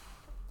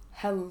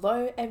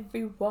Hello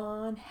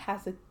everyone,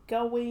 how's it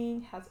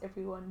going? How's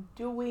everyone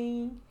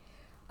doing?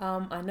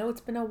 I know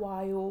it's been a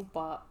while,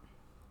 but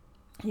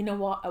you know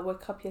what? I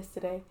woke up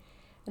yesterday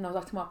and I was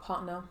like to my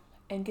partner,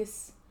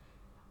 Angus,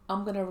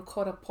 I'm gonna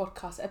record a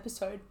podcast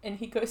episode. And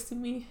he goes to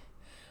me,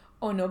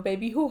 oh no,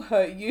 baby, who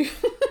hurt you?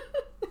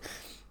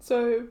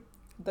 So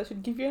that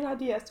should give you an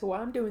idea as to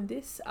why I'm doing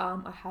this. I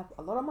have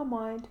a lot on my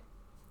mind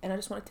and I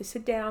just wanted to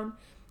sit down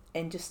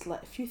and just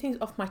let a few things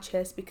off my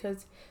chest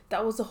because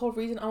that was the whole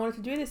reason I wanted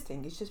to do this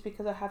thing. It's just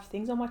because I have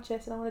things on my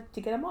chest and I wanted to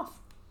get them off.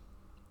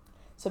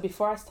 So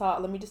before I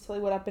start, let me just tell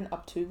you what I've been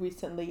up to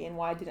recently and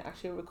why I didn't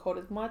actually record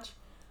as much.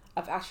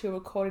 I've actually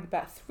recorded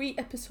about 3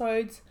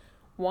 episodes.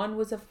 One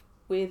was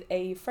with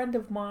a friend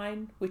of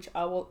mine, which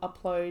I will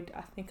upload,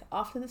 I think,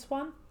 after this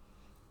one.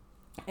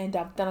 And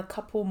I've done a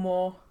couple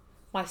more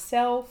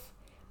myself,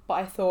 but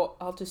I thought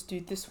I'll just do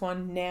this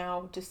one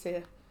now just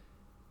to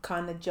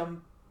kind of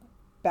jump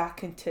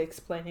back into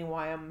explaining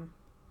why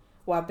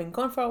I've been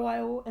gone for a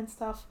while and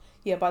stuff.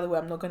 Yeah, by the way,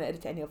 I'm not going to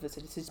edit any of this.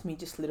 This is me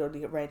just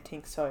literally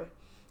ranting. So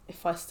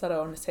if I stutter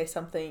on to say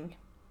something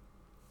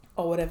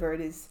or whatever it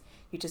is,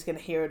 you're just going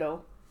to hear it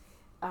all.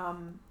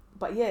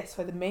 But yeah,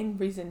 so the main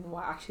reason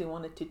why I actually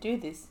wanted to do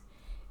this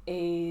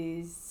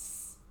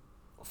is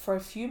for a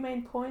few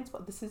main points,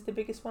 but this is the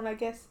biggest one, I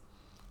guess.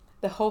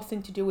 The whole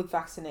thing to do with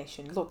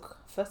vaccination. Look,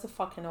 first of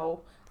fucking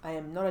all, I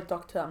am not a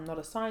doctor. I'm not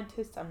a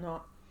scientist. I'm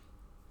not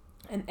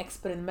an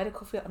expert in the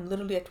medical field. I'm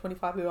literally a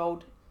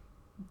 25-year-old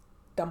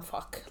dumb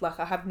fuck. Like,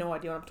 I have no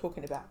idea what I'm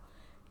talking about.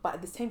 But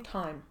at the same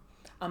time,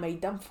 I'm a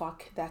dumb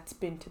fuck that's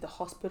been to the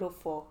hospital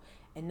for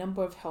a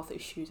number of health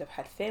issues. I've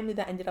had family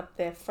that ended up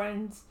there,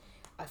 friends.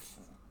 I've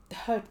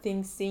heard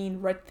things,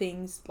 read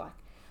things. Like,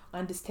 I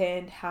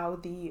understand how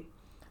the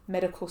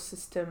medical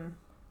system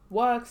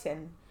works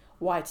and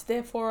why it's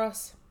there for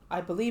us.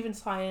 I believe in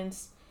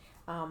science.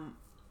 I'll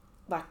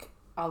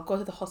go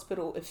to the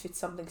hospital if it's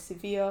something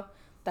severe.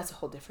 That's a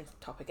whole different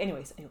topic.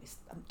 Anyways,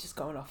 I'm just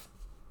going off.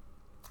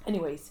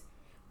 Anyways,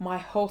 my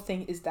whole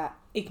thing is that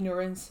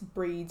ignorance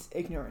breeds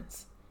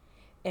ignorance.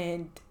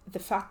 And the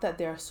fact that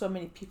there are so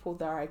many people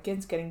that are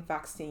against getting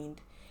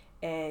vaccinated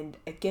and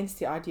against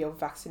the idea of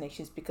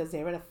vaccinations because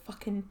they read a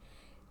fucking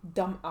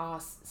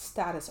dumbass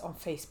status on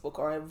Facebook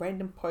or a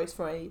random post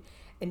from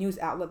a news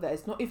outlet that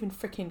is not even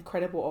freaking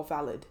credible or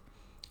valid.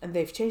 And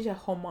they've changed their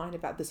whole mind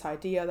about this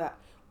idea that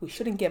we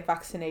shouldn't get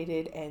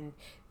vaccinated and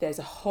there's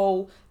a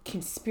whole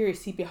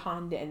conspiracy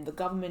behind it and the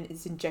government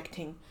is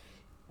injecting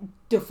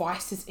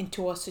devices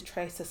into us to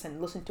trace us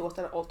and listen to us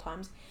at all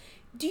times.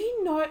 Do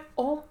you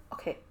know,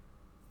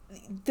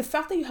 the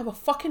fact that you have a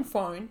fucking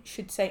phone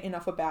should say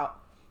enough about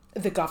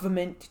the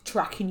government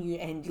tracking you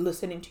and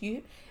listening to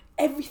you.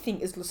 Everything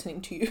is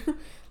listening to you.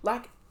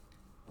 Like,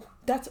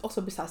 that's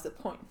also besides the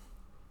point.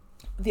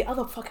 The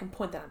other fucking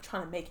point that I'm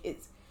trying to make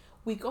is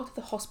we go to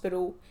the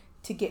hospital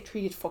to get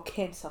treated for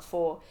cancer,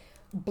 for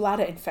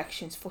bladder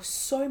infections, for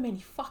so many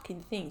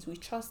fucking things. We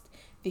trust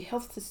the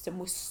health system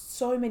with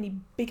so many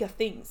bigger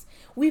things.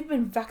 We've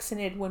been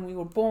vaccinated when we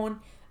were born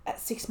at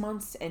 6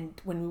 months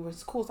and when we were in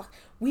schools. Like,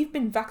 we've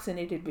been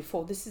vaccinated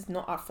before. This is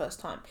not our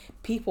first time.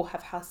 People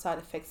have had side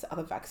effects to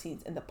other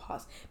vaccines in the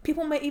past.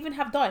 People may even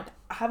have died.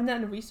 I haven't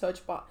done any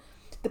research, but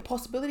the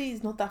possibility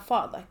is not that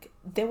far. Like,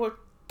 there were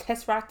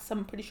test rats,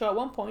 I'm pretty sure, at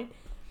one point.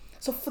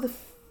 So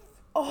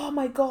oh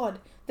my god,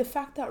 the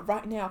fact that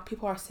right now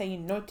people are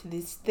saying no to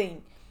this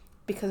thing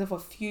because of a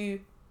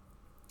few...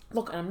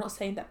 Look, and I'm not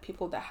saying that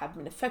people that have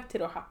been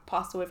affected or have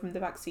passed away from the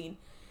vaccine,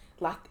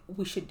 like,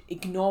 we should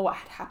ignore what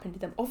had happened to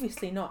them.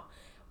 Obviously not.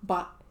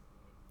 But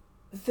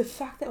the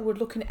fact that we're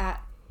looking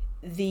at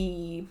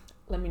the...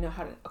 Let me know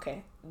how to...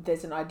 Okay,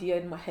 there's an idea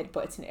in my head,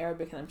 but it's in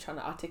Arabic and I'm trying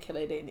to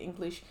articulate it in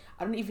English.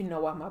 I don't even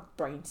know why my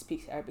brain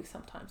speaks Arabic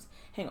sometimes.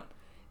 Hang on.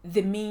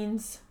 The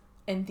means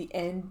and the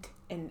end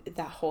and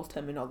that whole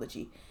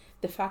terminology.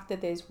 The fact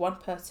that there's one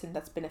person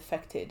that's been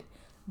affected,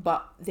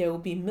 but there will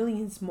be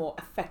millions more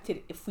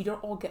affected if we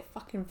don't all get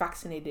fucking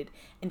vaccinated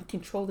and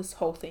control this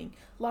whole thing.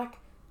 Like,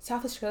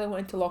 South Australia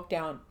went into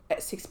lockdown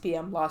at 6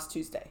 p.m. last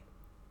Tuesday.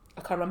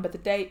 I can't remember the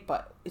date,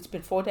 but it's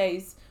been 4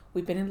 days.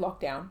 We've been in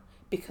lockdown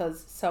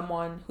because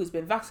someone who's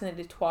been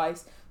vaccinated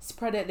twice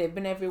spread it. They've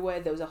been everywhere.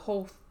 There was a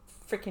whole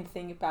freaking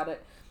thing about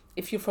it.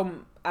 If you're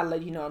from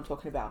Adelaide, you know what I'm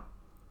talking about.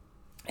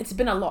 It's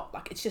been a lot.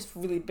 Like, it's just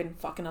really been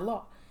fucking a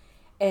lot.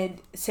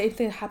 And same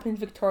thing happened in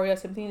Victoria.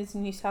 Same thing is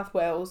in New South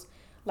Wales.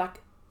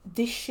 Like,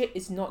 this shit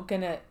is not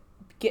gonna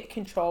get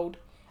controlled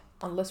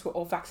unless we're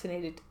all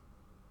vaccinated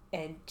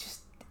and just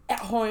at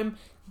home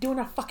doing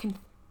our fucking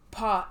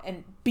part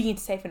and being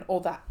safe and all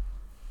that.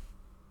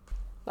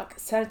 Like,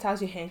 sanitize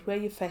your hands, wear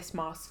your face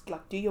mask,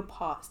 like, do your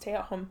part, stay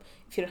at home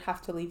if you don't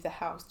have to leave the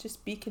house.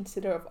 Just be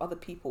considerate of other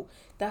people.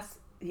 That's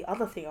the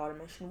other thing I want to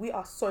mention. We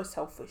are so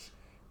selfish.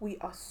 We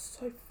are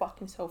so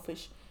fucking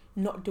selfish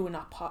not doing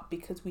our part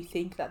because we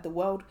think that the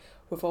world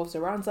revolves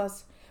around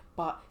us,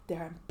 but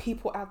there are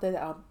people out there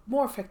that are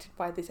more affected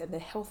by this and their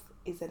health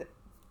is at a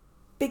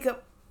bigger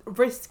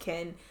risk.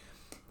 And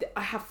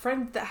I have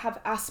friends that have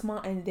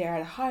asthma and they're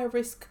at a higher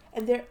risk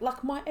and they're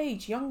like my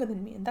age, younger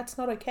than me, and that's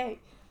not okay.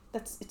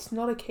 it's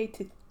not okay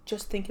to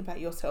just think about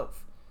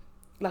yourself.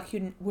 Like,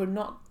 we're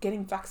not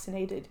getting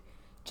vaccinated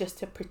just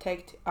to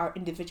protect our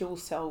individual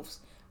selves,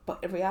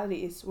 but the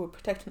reality is we're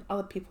protecting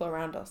other people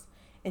around us.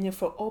 And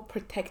if we're all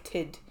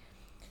protected,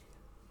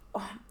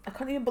 I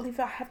can't even believe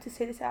I have to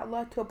say this out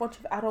loud to a bunch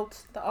of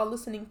adults that are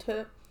listening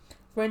to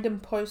random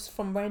posts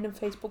from random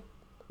Facebook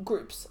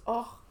groups.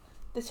 Oh,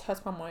 this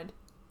hurts my mind.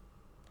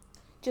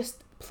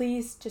 Just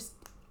please,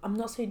 I'm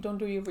not saying don't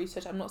do your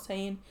research. I'm not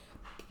saying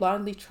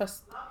blindly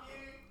trust. Love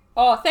you.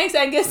 Oh, thanks,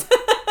 Angus.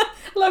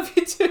 Love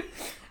you too.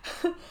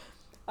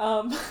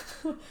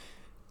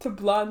 To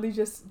blindly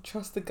just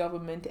trust the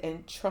government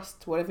and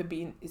trust whatever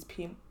being is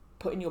being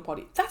put in your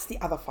body. That's the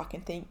other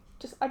fucking thing.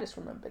 I just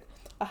remembered.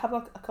 I have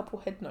like a couple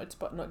head notes,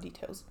 but not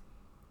details.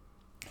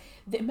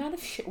 The amount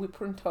of shit we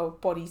put into our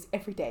bodies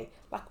every day.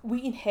 Like,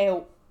 we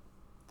inhale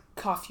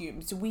car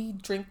fumes. We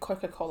drink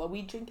Coca-Cola.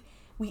 We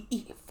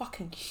eat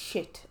fucking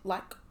shit.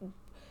 Like,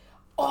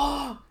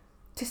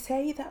 to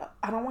say that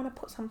I don't want to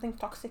put something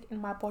toxic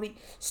in my body.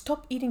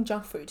 Stop eating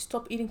junk food.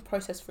 Stop eating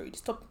processed food.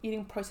 Stop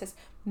eating processed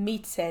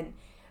meats and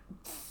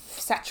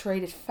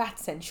saturated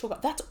fats and sugar.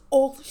 That's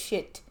all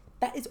shit.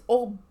 That is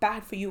all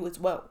bad for you as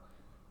well.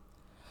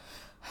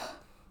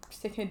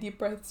 Just taking a deep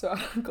breath so I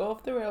don't go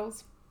off the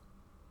rails.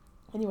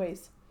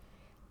 Anyways,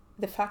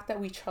 the fact that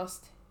we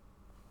trust...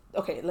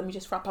 Okay, let me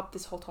just wrap up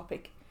this whole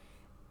topic.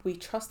 We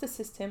trust the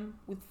system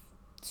with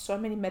so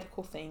many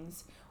medical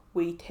things.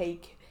 We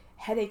take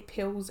headache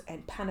pills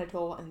and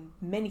Panadol and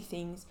many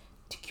things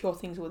to cure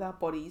things with our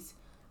bodies.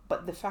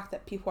 But the fact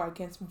that people are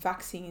against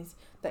vaccines,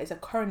 that is a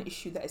current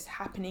issue that is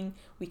happening.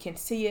 We can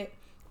see it.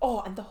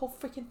 Oh, and the whole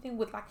freaking thing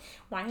with like,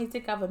 why is the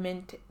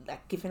government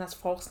like giving us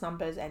false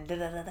numbers and da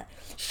da da da?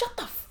 Shut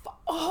the fuck.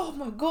 Oh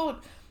my god.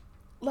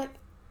 Like,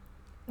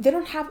 they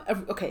don't have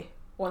okay.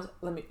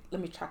 Let me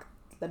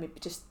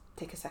just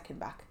take a second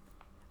back.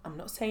 I'm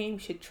not saying we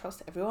should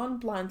trust everyone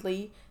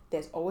blindly.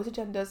 There's always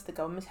agendas. The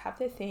governments have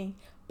their thing,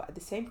 but at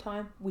the same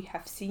time, we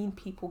have seen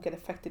people get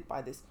affected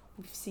by this.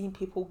 We've seen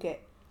people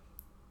get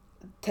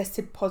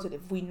tested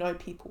positive. We know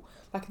people.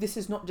 Like, this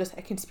is not just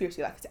a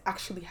conspiracy. Like, it's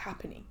actually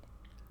happening.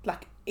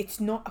 Like, it's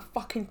not a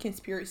fucking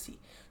conspiracy.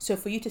 So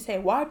for you to say,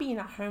 why being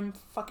at home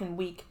fucking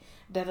week,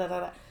 da da da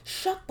da,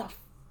 shut the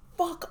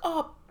fuck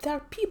up. There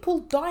are people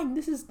dying.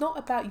 This is not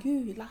about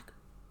you. Like,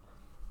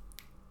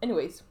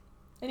 anyways,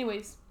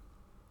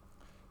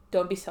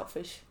 don't be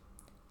selfish.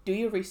 Do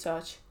your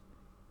research.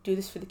 Do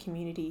this for the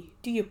community.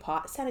 Do your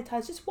part.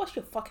 Sanitize. Just wash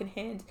your fucking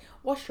hands.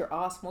 Wash your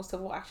ass, most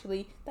of all,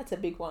 actually. That's a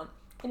big one.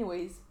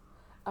 Anyways,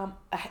 I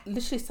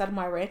literally started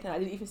my rant and I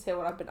didn't even say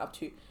what I've been up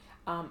to.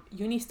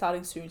 Uni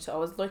starting soon, so I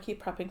was low-key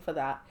prepping for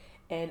that.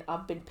 And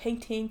I've been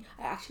painting.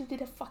 I actually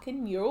did a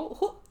fucking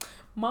mural.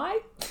 My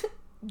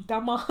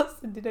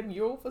dumbass did a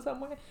mural for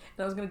somewhere. And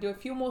I was going to do a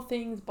few more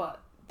things, but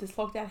this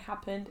lockdown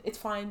happened. It's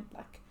fine.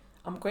 Like,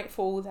 I'm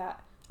grateful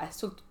that I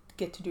still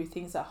get to do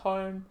things at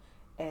home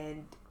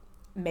and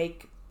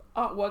make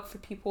artwork for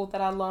people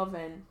that I love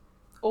and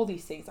all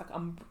these things. Like,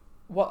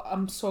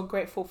 I'm so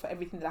grateful for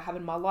everything that I have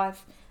in my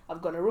life.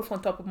 I've got a roof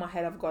on top of my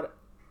head. I've got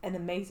an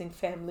amazing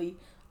family.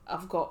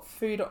 I've got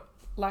food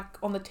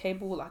like on the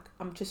table. Like,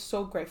 I'm just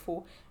so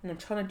grateful, and I'm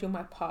trying to do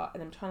my part,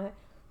 and I'm trying to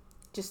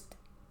just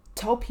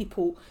tell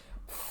people,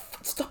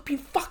 stop being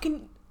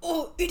fucking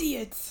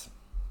idiots.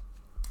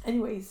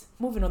 Anyways,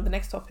 moving on, the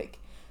next topic.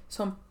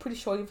 So I'm pretty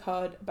sure you've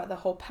heard about the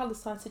whole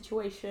Palestine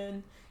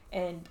situation,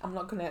 and I'm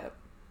not going to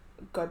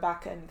go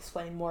back and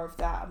explain more of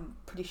that. I'm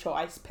pretty sure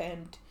I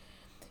spammed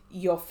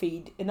your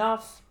feed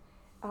enough.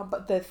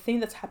 But the thing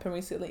that's happened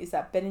recently is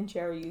that Ben &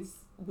 Jerry's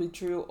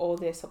withdrew all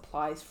their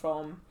supplies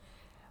from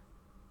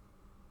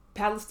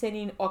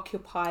Palestinian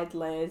occupied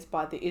lands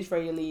by the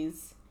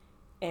Israelis,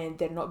 and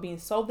they're not being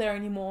sold there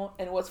anymore.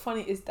 And what's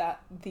funny is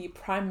that the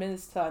Prime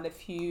Minister and a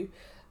few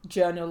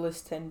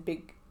journalists and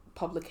big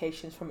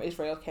publications from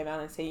Israel came out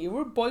and saying, you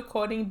were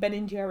boycotting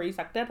Ben & Jerry's,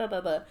 like da da da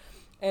da.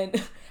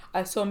 And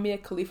I saw Mia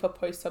Khalifa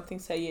post something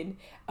saying,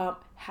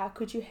 how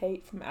could you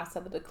hate from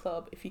outside of the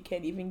club if you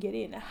can't even get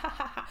in?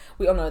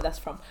 We all know that's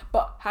from.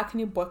 But how can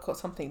you boycott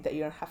something that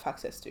you don't have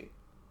access to?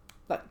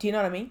 Like, do you know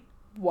what I mean?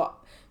 What?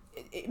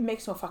 It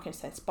makes no fucking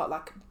sense. But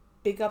like,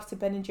 big ups to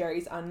Ben &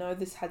 Jerry's. I know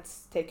this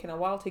has taken a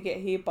while to get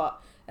here,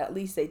 but at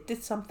least they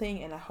did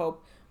something. And I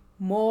hope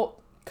more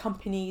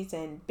companies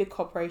and big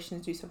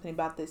corporations do something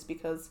about this,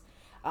 because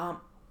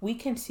we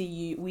can see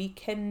you, we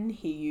can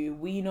hear you,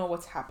 we know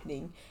what's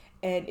happening.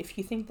 And if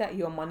you think that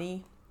your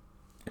money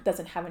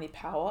doesn't have any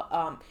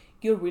power,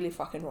 you're really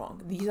fucking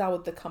wrong. These are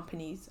what the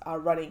companies are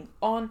running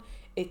on.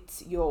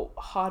 It's your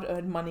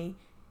hard-earned money,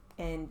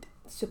 and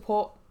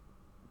support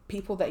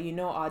people that you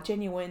know are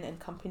genuine and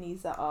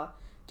companies that are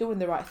doing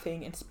the right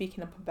thing and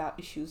speaking up about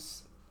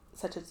issues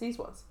such as these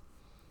ones.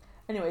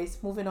 Anyways,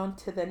 moving on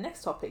to the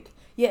next topic.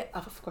 Yeah,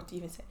 I forgot to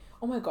even say,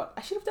 oh my god,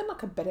 I should have done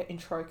like a better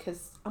intro,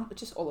 because I'm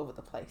just all over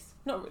the place.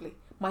 Not really.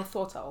 My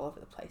thoughts are all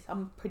over the place.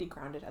 I'm pretty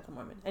grounded at the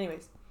moment.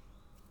 Anyways,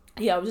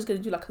 yeah, I was just going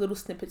to do like little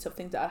snippets of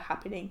things that are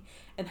happening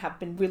and have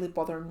been really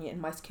bothering me, and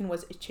my skin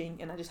was itching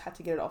and I just had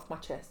to get it off my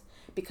chest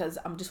because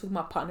I'm just with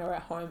my partner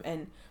at home,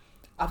 and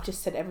I've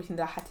just said everything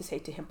that I had to say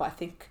to him, but I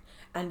think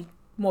I need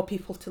more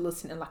people to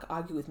listen and like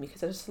argue with me,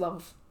 because I just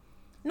love,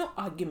 not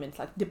arguments,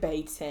 like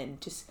debates and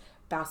just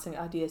bouncing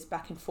ideas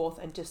back and forth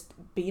and just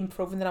being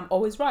proven that I'm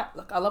always right.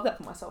 Like, I love that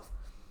for myself.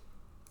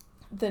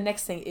 The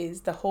next thing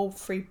is the whole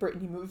Free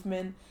Britney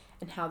movement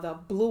and how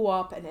that blew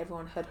up and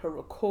everyone heard her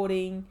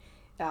recording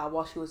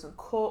while she was in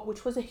court,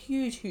 which was a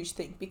huge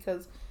thing,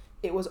 because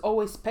it was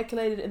always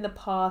speculated in the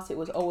past. It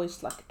was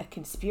always like a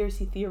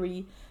conspiracy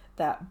theory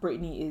that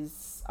Britney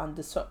is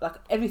under, like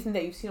everything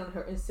that you've seen on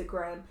her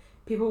Instagram,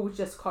 people would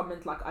just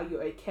comment like, "Are you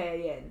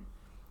okay?" And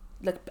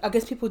like, I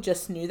guess people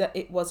just knew that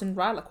it wasn't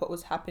right. Like, what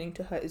was happening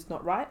to her is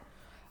not right.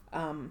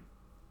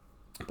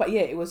 But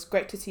yeah, it was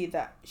great to see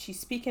that she's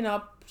speaking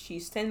up,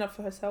 she's standing up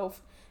for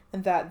herself,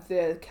 and that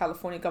the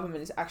California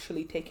government is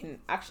actually taking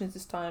actions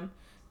this time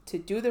to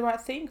do the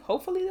right thing.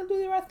 Hopefully they'll do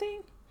the right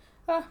thing.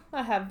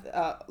 I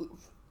have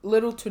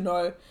little to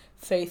no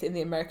faith in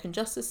the American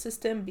justice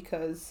system,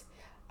 because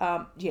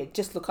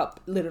just look up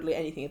literally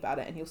anything about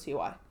it and you'll see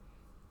why.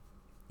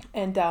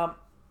 And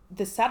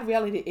the sad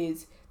reality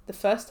is, the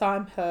first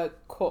time her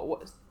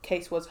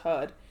case was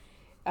heard,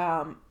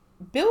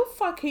 Bill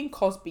fucking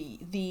Cosby,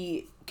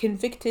 the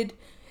convicted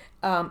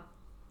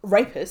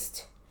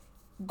rapist,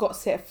 got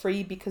set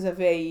free because of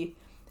a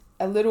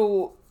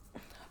little,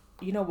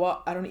 you know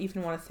what, I don't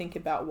even want to think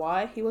about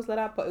why he was let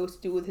out, but it was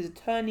to do with his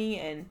attorney,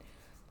 and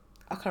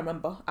I can't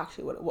remember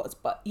actually what it was,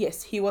 but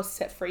yes, he was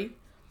set free.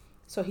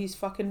 So he's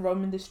fucking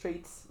roaming the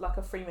streets like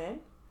a free man,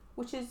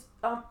 which is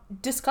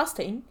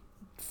disgusting,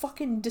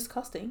 fucking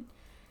disgusting.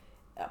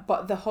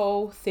 But the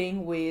whole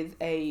thing with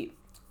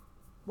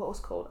what was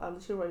called, I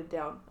literally wrote it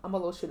down, I'm a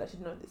little shit, I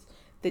should know this,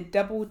 the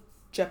double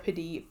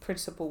jeopardy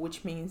principle,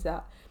 which means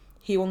that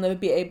he will never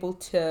be able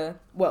to,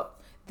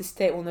 the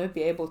state will never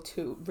be able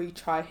to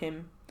retry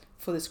him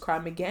for this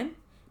crime again,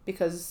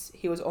 because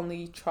he was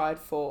only tried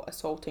for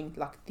assaulting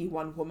like the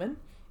one woman.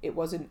 It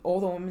wasn't all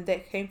the women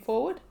that came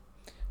forward,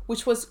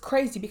 which was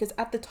crazy, because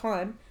at the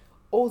time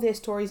all their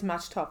stories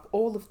matched up.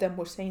 All of them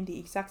were saying the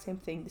exact same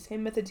thing, the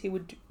same methods he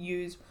would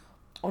use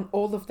on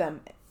all of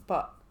them.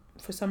 But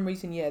for some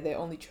reason, they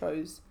only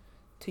chose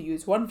to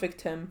use one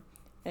victim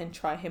and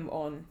try him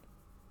on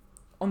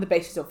the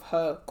basis of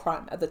her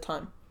crime at the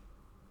time.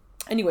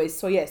 Anyways,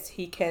 so yes,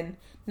 he can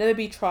never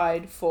be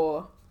tried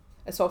for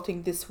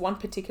assaulting this one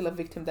particular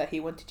victim that he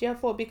went to jail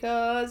for,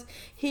 because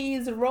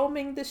he's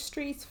roaming the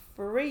streets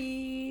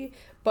free.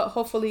 But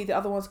hopefully the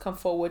other ones come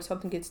forward,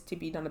 something gets to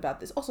be done about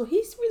this. Also,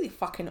 he's really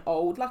fucking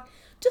old. Like,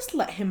 just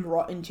let him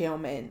rot in jail,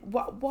 man.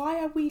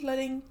 Why are we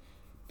letting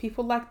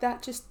people like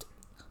that just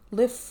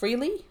live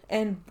freely?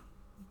 And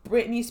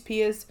Britney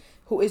Spears,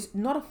 who is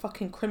not a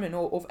fucking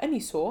criminal of any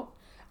sort,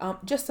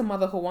 just a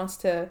mother who wants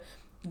to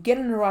get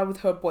in a ride with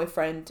her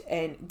boyfriend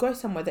and go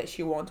somewhere that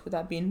she wants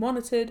without being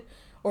monitored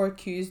or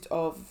accused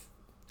of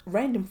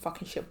random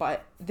fucking shit by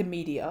the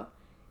media.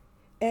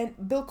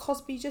 And Bill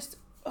Cosby just,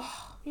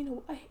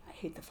 I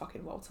hate the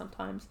fucking world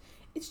sometimes.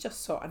 It's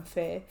just so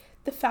unfair.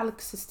 The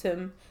phallic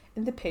system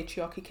and the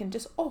patriarchy can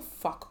just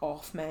fuck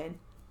off, man.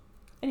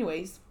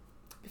 Anyways,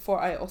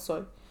 before I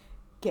also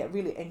get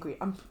really angry,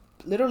 I'm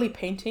literally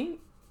painting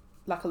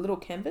like a little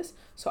canvas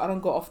so I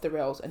don't go off the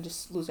rails and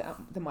just lose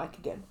out the mic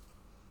again.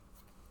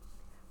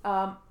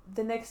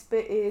 The next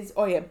bit is,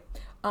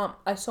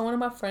 I saw one of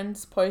my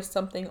friends post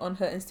something on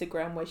her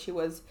Instagram where she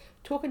was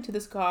talking to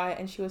this guy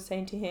and she was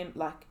saying to him,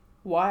 like,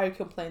 why are you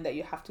complaining that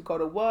you have to go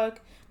to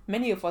work?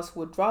 Many of us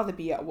would rather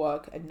be at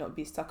work and not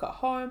be stuck at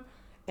home,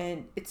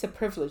 and it's a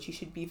privilege. You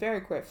should be very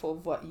grateful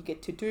of what you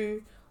get to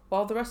do,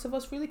 while the rest of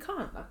us really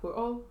can't. Like, we're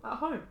all at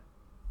home.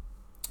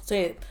 So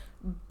yeah,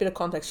 bit of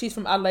context. She's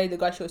from Adelaide. The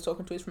guy she was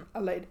talking to is from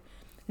Adelaide,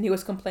 and he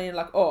was complaining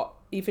like,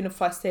 even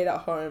if I stayed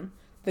at home,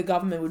 the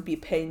government would be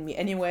paying me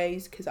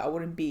anyways because I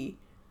wouldn't be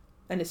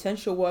an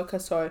essential worker.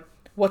 So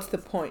what's the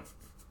point?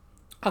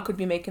 I could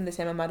be making the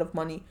same amount of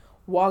money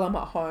while I'm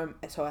at home,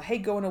 and so I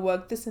hate going to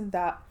work, this and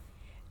that.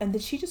 And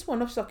then she just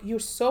went off, she's like, you're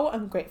so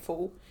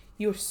ungrateful,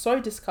 you're so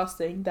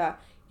disgusting that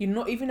you're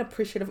not even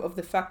appreciative of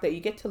the fact that you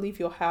get to leave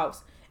your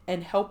house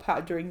and help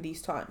out during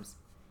these times.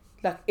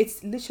 Like,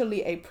 it's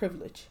literally a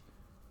privilege.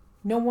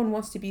 No one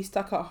wants to be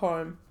stuck at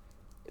home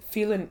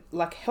feeling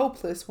like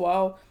helpless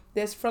while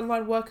there's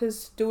frontline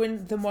workers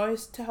doing the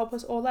most to help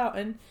us all out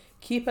and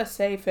keep us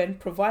safe and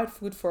provide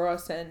food for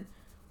us. And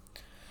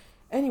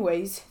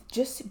anyways,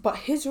 but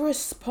his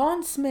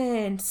response,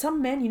 man,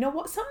 some men, you know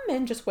what? Some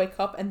men just wake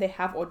up and they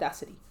have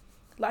audacity.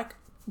 Like,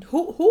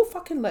 who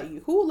fucking let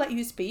you? Who let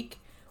you speak?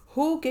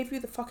 Who gave you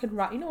the fucking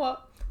right? You know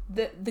what?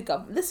 The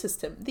government, the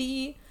system,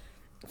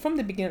 from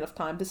the beginning of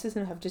time, the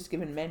system have just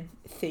given men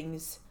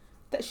things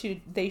that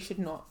they should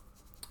not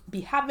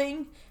be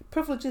having,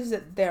 privileges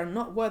that they're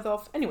not worth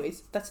of.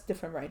 Anyways, that's a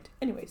different rant.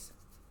 Anyways,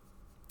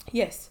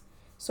 yes.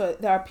 So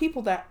there are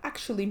people that are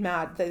actually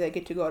mad that they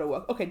get to go to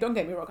work. Okay, don't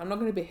get me wrong. I'm not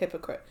going to be a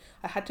hypocrite.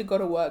 I had to go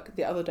to work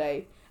the other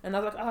day and I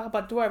was like,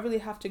 but do I really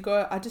have to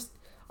go?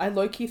 I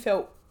low-key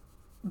felt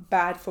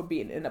bad for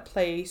being in a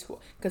place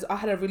because I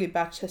had a really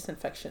bad chest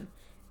infection.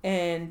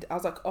 And I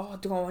was like,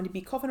 do I want to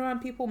be coughing around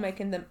people,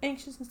 making them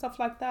anxious and stuff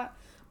like that?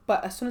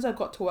 But as soon as I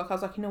got to work, I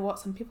was like, you know what?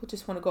 Some people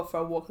just want to go for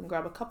a walk and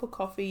grab a cup of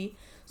coffee.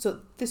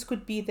 So this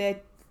could be their,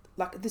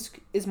 like, this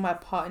is my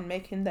part in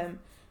making them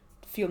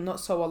feel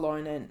not so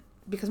alone. And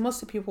because most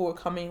of the people were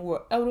coming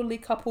were elderly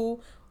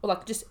couple or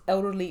like just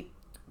elderly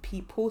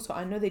people. So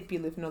I know they'd be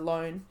living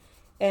alone.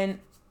 And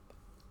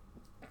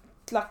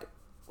like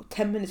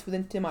 10 minutes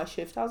within my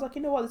shift, I was like,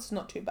 you know what? This is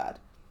not too bad.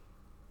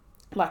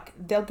 Like,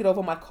 they'll get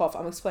over my cough.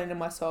 I'm explaining to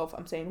myself.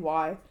 I'm saying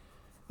why.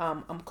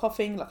 I'm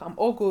coughing. Like, I'm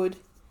all good.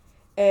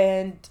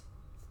 And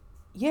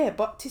yeah,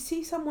 but to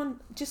see someone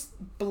just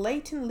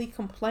blatantly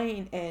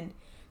complain and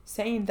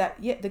saying that,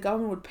 yeah, the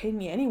government would pay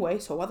me anyway,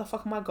 so why the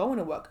fuck am I going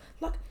to work?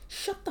 Like,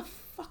 shut the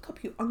fuck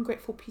up, you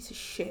ungrateful piece of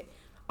shit.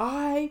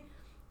 I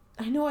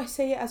know I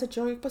say it as a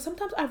joke, but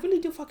sometimes I really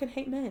do fucking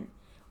hate men.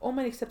 All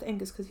men except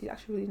Angus, because he's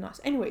actually really nice.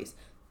 Anyways,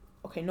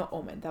 okay, not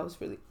all men. That was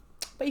really...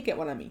 But you get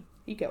what I mean.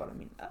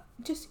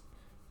 Just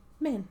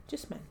men.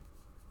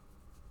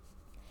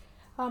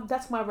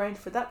 That's my range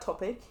for that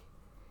topic.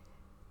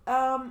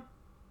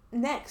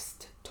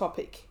 Next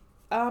topic.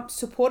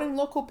 Supporting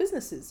local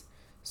businesses.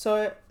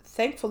 So,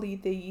 thankfully,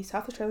 the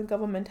South Australian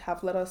government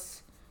have let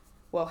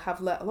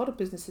a lot of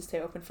businesses stay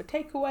open for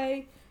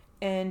takeaway.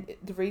 And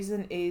the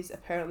reason is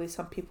apparently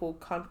some people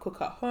can't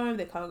cook at home,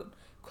 they can't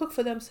cook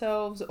for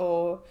themselves,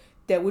 or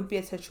there would be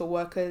essential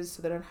workers,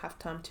 so they don't have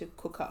time to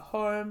cook at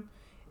home.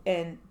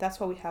 And that's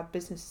why we have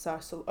businesses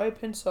are still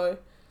open. So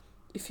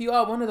if you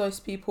are one of those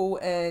people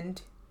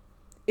and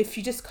if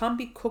you just can't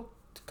be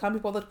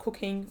bothered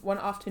cooking one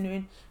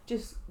afternoon,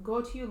 just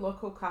go to your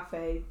local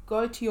cafe,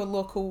 go to your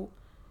local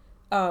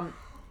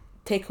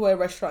takeaway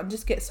restaurant and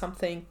just get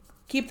something.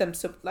 Keep them,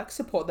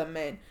 support them,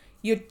 man.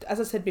 As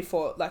I said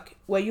before, like,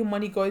 where your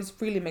money goes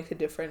really makes a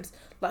difference.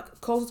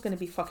 Like, Coles is going to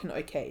be fucking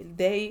okay.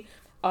 They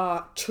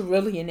are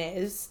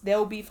trillionaires.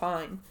 They'll be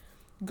fine.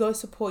 Go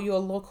support your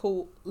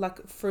local,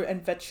 like, fruit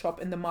and veg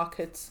shop in the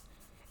markets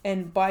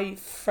and buy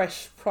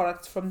fresh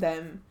products from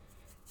them.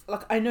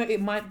 Like, I know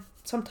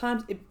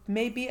sometimes it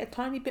may be a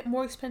tiny bit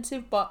more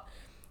expensive, but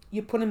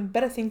you're putting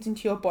better things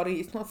into your body.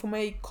 It's not from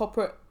a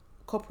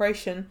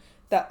corporation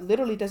that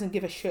literally doesn't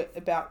give a shit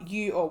about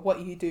you or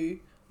what you do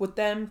with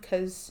them,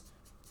 because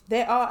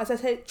they are, as I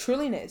said,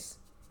 trillionaires.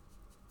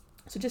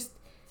 So just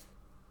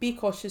be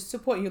cautious,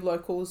 support your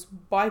locals,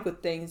 buy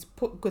good things,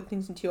 put good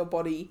things into your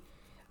body.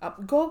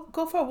 Go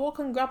for a walk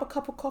and grab a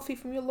cup of coffee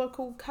from your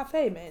local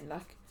cafe, man.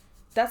 Like,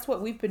 that's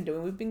what we've been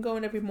doing. We've been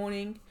going every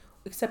morning,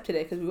 except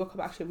today because we woke up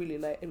actually really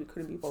late and we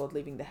couldn't be bothered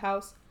leaving the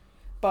house.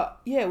 But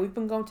yeah, we've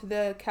been going to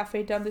the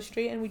cafe down the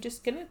street and we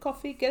just get a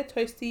coffee, get a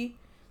toasty,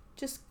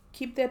 just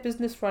keep their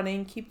business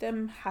running, keep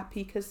them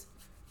happy, because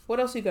what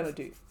else are you going to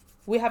do?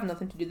 We have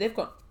nothing to do. They've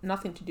got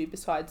nothing to do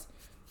besides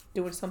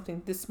doing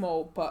something this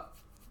small, but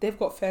they've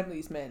got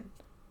families, man.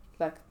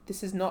 Like,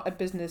 this is not a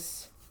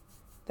business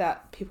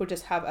that people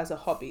just have as a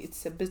hobby.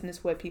 It's a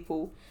business where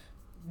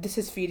this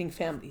is feeding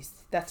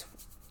families.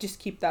 Just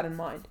keep that in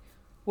mind.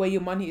 Where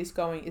your money is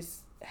going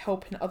is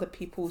helping other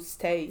people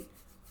stay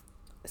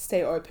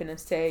open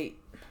and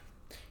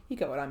you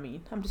get what I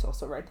mean. I'm just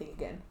also writing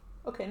again.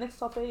 Okay, next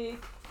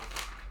topic.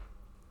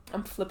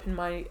 I'm flipping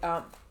my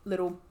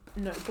little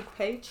notebook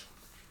page.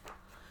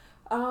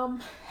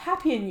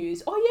 Happier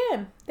news. Oh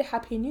yeah, the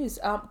happier news.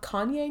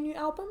 Kanye new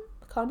album.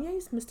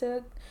 Kanye's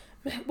Mr.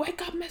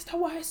 Wake Up, Mr.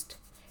 West.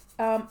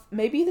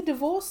 Maybe the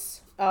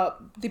divorce,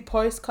 the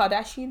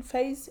post-Kardashian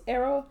phase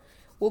era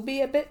will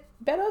be a bit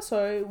better,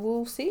 so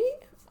we'll see.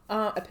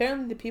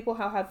 Apparently the people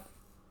who have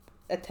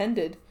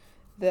attended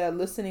the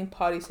listening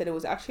party said it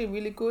was actually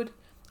really good.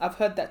 I've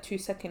heard that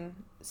 2-second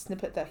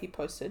snippet that he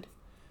posted.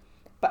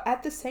 But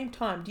at the same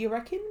time, do you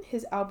reckon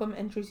his album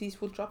and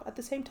Drizzy's will drop at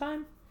the same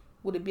time?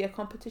 Would it be a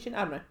competition?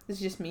 I don't know. This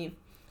is just me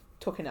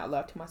talking out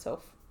loud to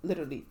myself.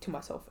 Literally to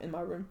myself in my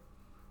room.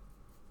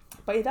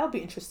 But yeah, that'll be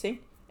interesting.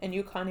 A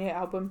new Kanye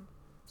album.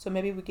 So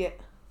maybe we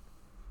get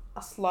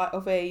a slight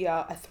of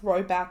a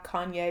throwback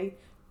Kanye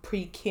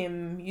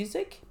pre-Kim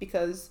music.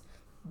 Because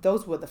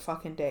those were the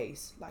fucking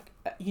days. Like,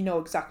 you know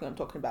exactly what I'm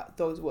talking about.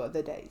 Those were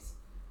the days.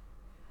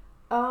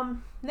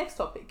 Next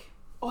topic.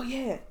 Oh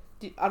yeah.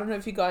 I don't know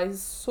if you guys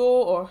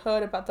saw or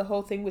heard about the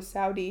whole thing with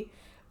Saudi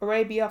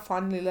Arabia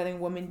finally letting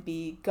women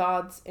be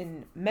guards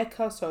in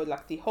Mecca, so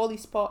like the holy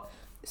spot,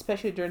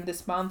 especially during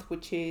this month,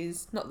 which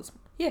is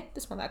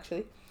this month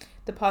actually.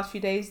 The past few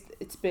days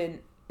it's been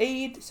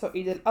Eid, so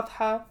Eid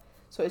al-Adha,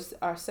 so it's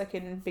our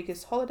second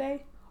biggest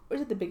holiday, or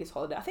is it the biggest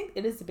holiday? I think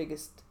it is the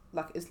biggest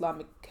like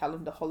Islamic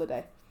calendar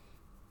holiday,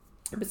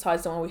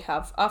 besides the one we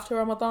have after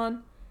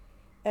Ramadan.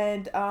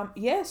 And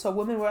so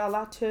women were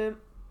allowed to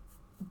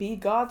be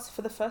guards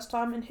for the first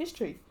time in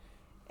history.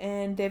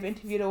 And they've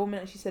interviewed a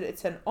woman and she said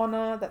it's an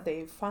honor that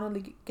they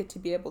finally get to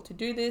be able to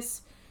do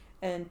this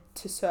and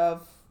to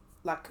serve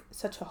like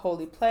such a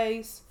holy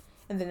place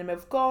in the name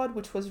of God,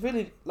 which was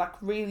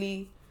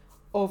really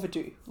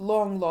overdue,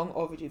 long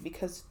overdue,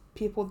 because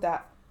people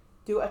that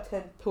do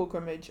attend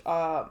pilgrimage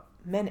are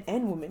men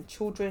and women,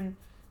 children,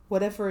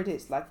 whatever it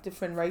is, like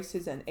different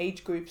races and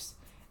age groups.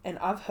 And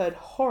I've heard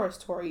horror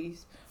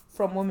stories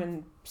from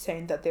women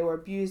saying that they were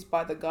abused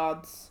by the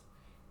guards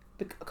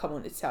come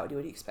on, it's Saudi,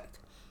 what do you expect?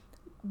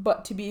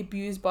 But to be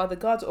abused by the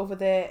guards over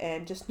there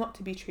and just not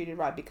to be treated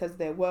right because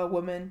they were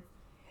women.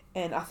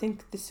 And I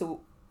think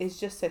is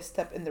just a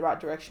step in the right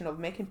direction of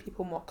making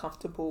people more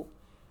comfortable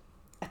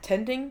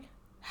attending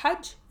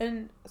Hajj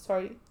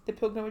the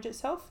pilgrimage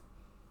itself.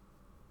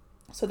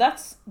 So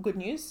that's good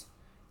news.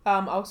 I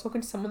was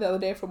talking to someone the other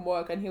day from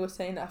work and he was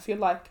saying, I feel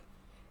like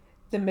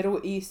the Middle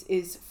East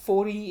is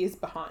 40 years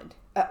behind,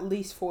 at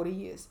least 40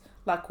 years.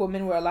 Like,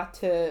 women were allowed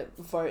to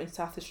vote in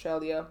South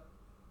Australia.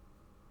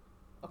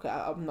 Okay,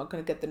 I'm not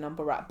going to get the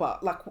number right,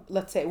 but like,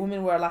 let's say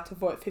women were allowed to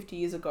vote 50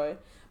 years ago,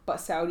 but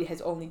Saudi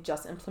has only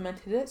just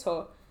implemented it.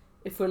 So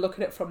if we look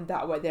at it from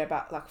that way, they're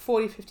about like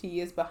 40, 50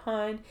 years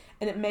behind.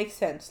 And it makes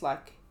sense,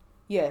 like,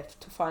 yeah,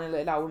 to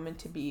finally allow women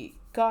to be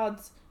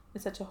guards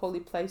in such a holy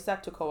place.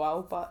 That took a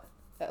while, but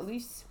at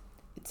least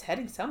it's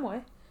heading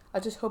somewhere. I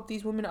just hope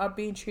these women are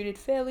being treated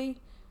fairly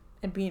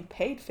and being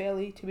paid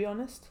fairly, to be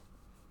honest.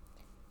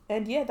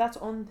 And yeah, that's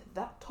on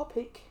that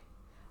topic.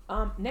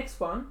 Next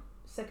one,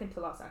 second to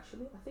last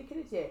actually. I think it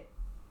is, yeah.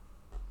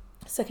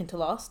 Second to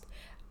last.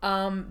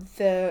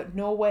 The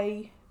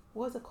Norway,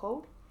 what is it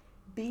called?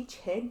 Beach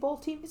handball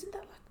team. Isn't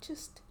that like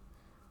just,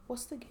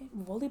 what's the game?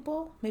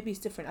 Volleyball? Maybe it's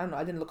different. I don't know.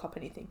 I didn't look up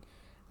anything.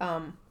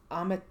 I'm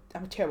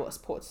terrible at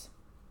sports.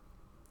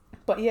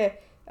 But yeah,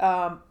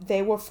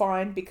 they were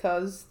fined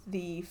because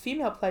the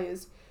female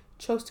players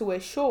chose to wear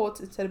shorts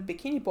instead of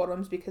bikini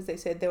bottoms because they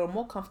said they were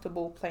more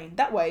comfortable playing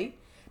that way.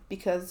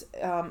 Because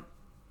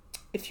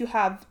if you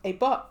have a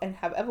butt and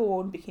have ever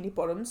worn bikini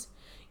bottoms,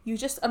 you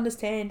just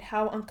understand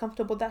how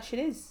uncomfortable that shit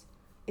is.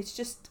 It's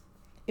just,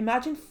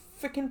 imagine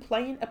freaking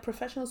playing a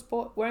professional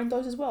sport wearing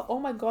those as well. Oh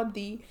my god,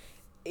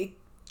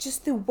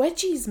 just the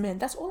wedgies, man.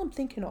 That's all I'm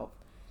thinking of.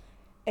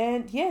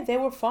 And yeah, they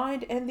were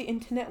fined and the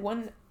internet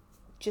went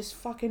just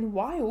fucking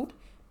wild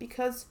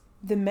because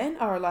the men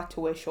are allowed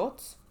to wear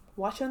shorts.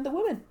 Why shouldn't the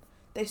women?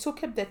 They still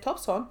kept their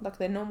tops on, like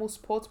their normal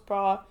sports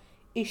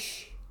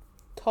bra-ish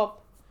top.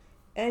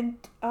 And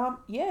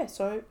yeah,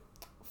 so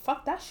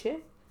fuck that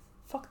shit.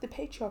 Fuck the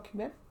patriarchy,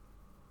 man.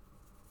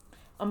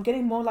 I'm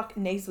getting more like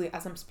nasally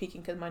as I'm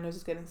speaking because my nose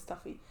is getting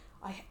stuffy.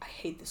 I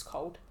hate this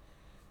cold.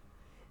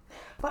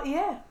 But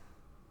yeah,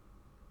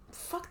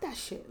 fuck that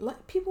shit.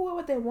 Let people wear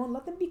what they want.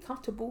 Let them be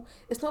comfortable.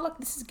 It's not like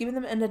this is giving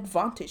them an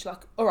advantage.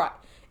 Like, alright,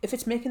 if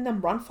it's making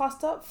them run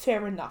faster,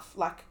 fair enough.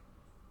 Like,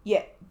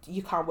 yeah,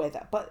 you can't wear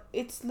that. But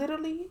it's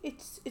literally,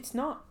 it's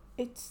not.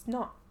 It's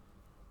not.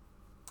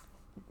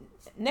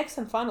 Next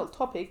and final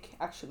topic,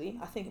 actually,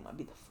 I think it might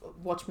be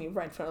watch me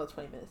rant for another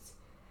 20 minutes.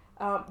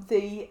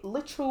 The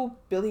literal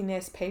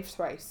billionaire space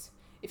race.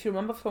 If you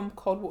remember from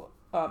Cold War,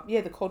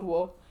 the Cold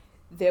War,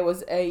 there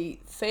was a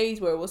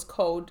phase where it was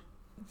called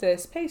the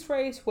space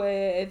race,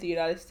 where the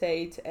United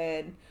States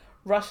and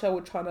Russia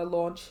were trying to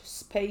launch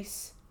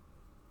space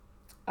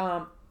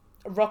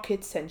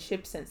rockets and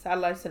ships and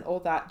satellites and all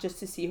that just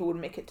to see who would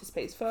make it to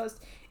space first.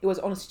 It was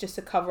honestly just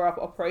a cover-up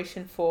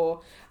operation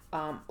for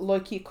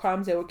low-key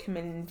crimes they were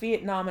committing in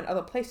Vietnam and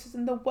other places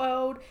in the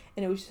world,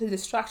 and it was just a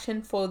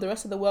distraction for the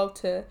rest of the world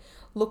to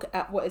look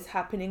at what is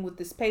happening with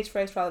the space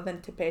race rather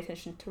than to pay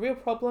attention to real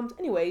problems.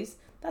 Anyways,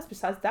 that's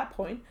besides that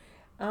point.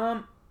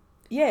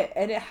 Yeah,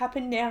 and it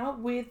happened now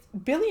with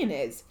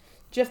billionaires.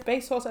 Jeff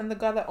Bezos and the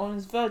guy that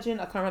owns Virgin,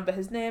 I can't remember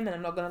his name and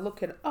I'm not going to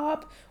look it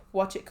up.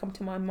 Watch it come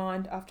to my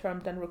mind after I'm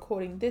done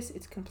recording this.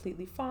 It's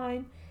completely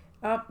fine.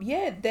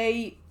 Yeah,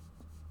 they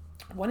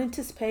went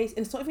into space,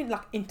 and it's not even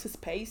like into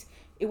space.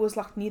 It was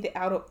like near the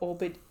outer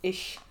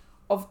orbit-ish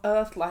of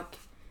Earth. Like,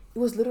 it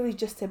was literally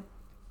just a,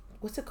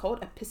 what's it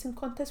called? A pissing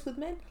contest with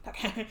men?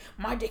 Like,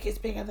 my dick is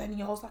bigger than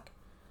yours. Like,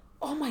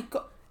 oh my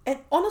god. And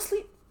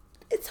honestly,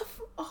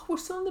 we're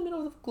still in the middle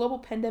of a global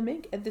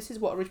pandemic, and this is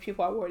what rich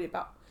people are worried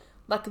about.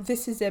 Like,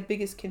 this is their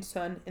biggest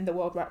concern in the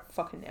world right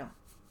fucking now.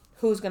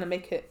 Who's gonna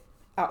make it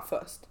out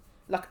first?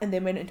 Like, and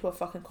they made it into a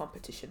fucking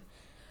competition.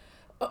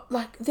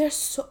 Like, they're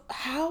so,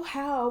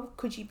 how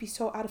could you be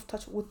so out of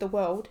touch with the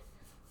world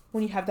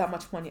when you have that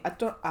much money? I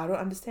don't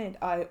understand.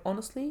 I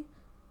honestly,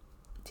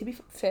 to be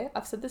fair,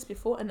 I've said this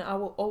before and I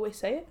will always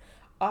say it.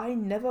 I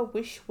never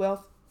wish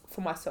wealth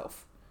for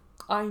myself.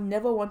 I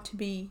never want to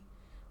be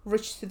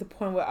rich to the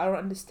point where I don't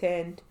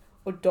understand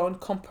or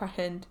don't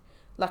comprehend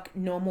like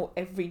normal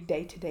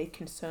everyday to day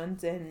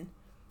concerns and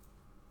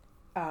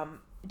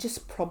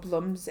just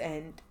problems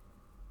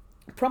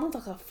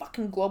like a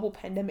fucking global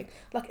pandemic.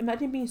 Like,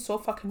 imagine being so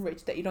fucking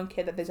rich that you don't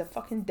care that there's a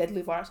fucking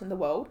deadly virus in the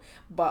world,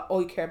 but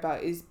all you care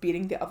about is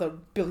beating the other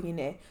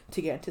billionaire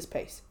to get into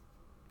space.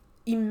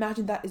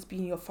 Imagine that as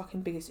being your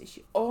fucking biggest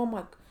issue. Oh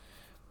my,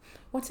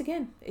 once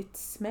again,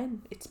 it's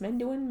men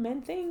doing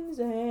men things,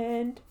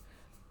 and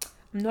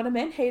I'm not a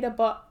man hater,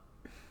 but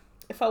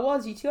if I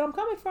was, you see where I'm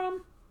coming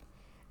from.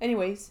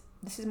 Anyways,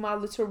 this is my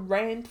little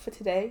rant for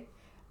today.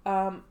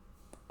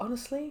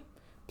 Honestly,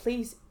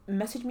 please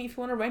message me if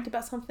you want to rant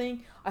about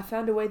something. I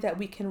found a way that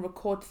we can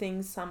record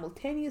things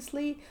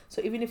simultaneously.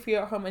 So even if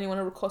you're at home and you want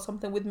to record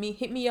something with me,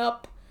 hit me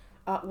up.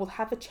 We'll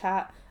have a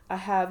chat. I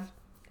have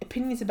a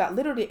opinions about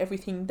literally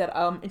everything that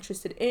I'm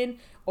interested in,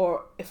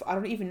 or if I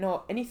don't even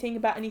know anything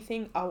about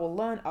anything, I will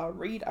learn, I'll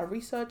read, I'll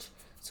research.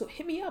 So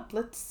hit me up.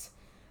 Let's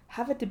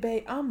have a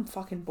debate. I'm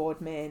fucking bored,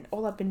 man.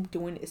 All I've been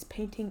doing is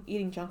painting,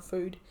 eating junk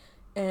food,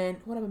 and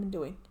what have I been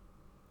doing?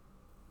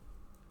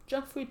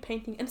 Junk food,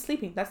 painting, and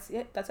sleeping. That's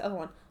it. That's the other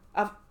one.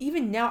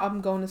 Even now I'm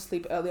going to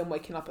sleep early. I'm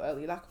waking up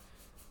early. Like,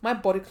 my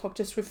body clock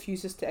just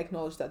refuses to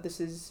acknowledge that this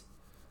is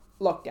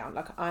lockdown.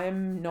 Like,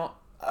 I'm not.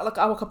 Like,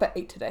 I woke up at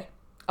 8 today.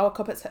 I woke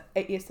up at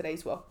 8 yesterday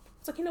as well.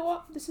 It's like, you know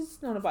what? This is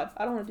not a vibe.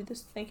 I don't want to do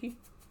this. Thank you.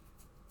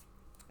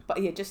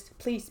 But yeah, just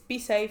please be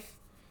safe.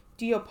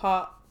 Do your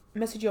part.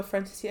 Message your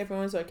friends to see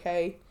everyone's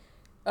okay.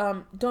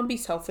 Don't be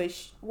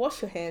selfish.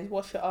 Wash your hands.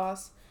 Wash your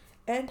ass.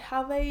 And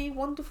have a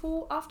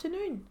wonderful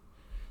afternoon.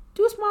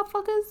 Do us,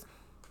 motherfuckers.